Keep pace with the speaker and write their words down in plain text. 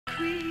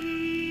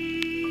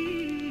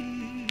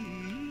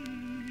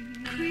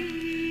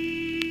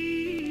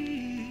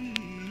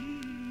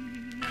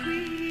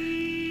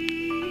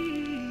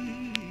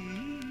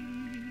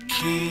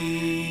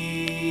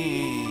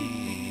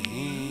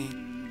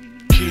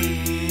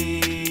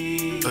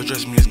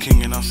Address me as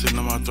king and I'm sitting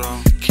on my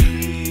throne.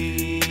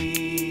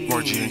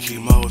 More G and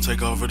chemo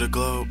take over the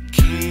globe.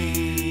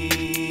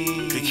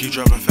 They keep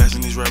dropping fast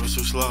and these rappers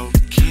too slow.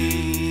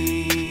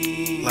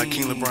 Like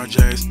King LeBron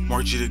James,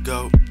 more G to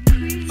go.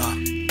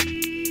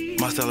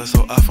 My style is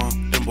so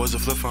iPhone, them boys a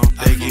flip phone.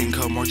 They getting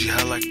cold, more G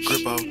high like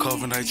Grippo.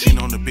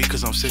 COVID-19 on the beat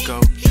cause I'm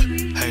sicko.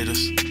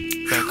 Haters,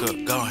 back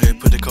up, go ahead,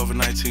 put the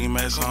COVID-19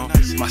 mask on.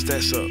 My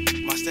stats up,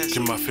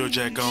 get my field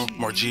jack on,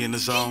 more G in the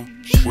zone.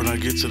 When I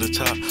get to the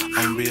top,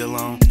 I'ma be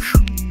alone.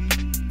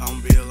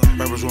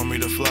 Rappers want me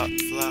to flop,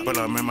 but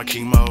I'm in my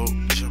king mode.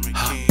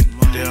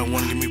 They don't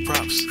wanna give me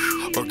props,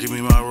 or give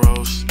me my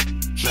roles.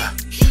 Nah,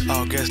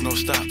 all gas, no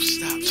stops,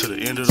 to the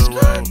end of the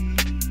road.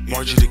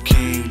 Margie the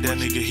king, that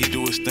nigga he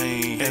do his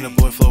thing. And the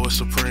boy flow is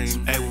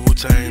supreme. Ain't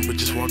Wu-Tang, but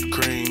just want the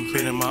cream.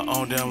 Been in my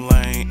own damn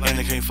lane, and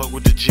they can't fuck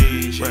with the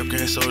G's. Rap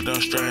game so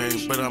damn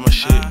strange, but I'm a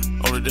shit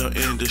on the damn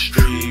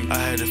industry. I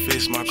had to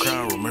fix my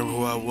crown, remember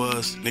who I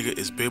was. Nigga,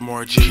 it's Big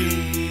More G.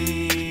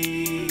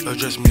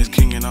 Address me as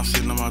king and I'm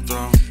sitting on my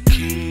throne.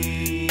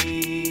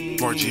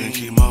 More G and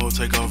chemo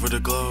take over the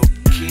globe.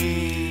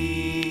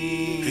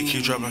 He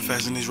keep dropping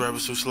fast and these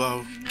rappers too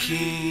slow.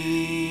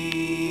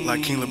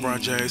 Like King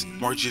LeBron James,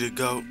 more G to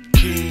go.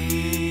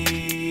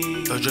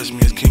 Address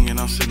me as king and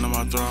I'm sitting on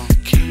my throne.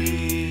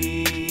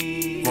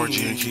 More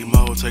G and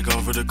chemo take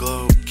over the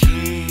globe.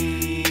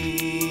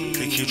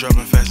 He keep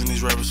dropping fast and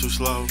these rappers too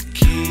slow.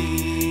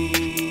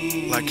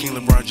 Like King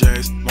LeBron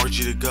James, more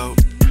G to go.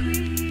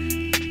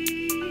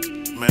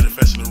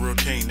 Manifesting the real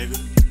king, nigga.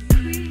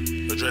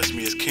 Address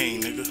me as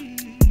king, nigga.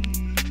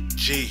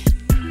 G.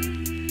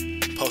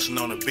 Posting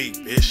on the beat,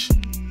 bitch.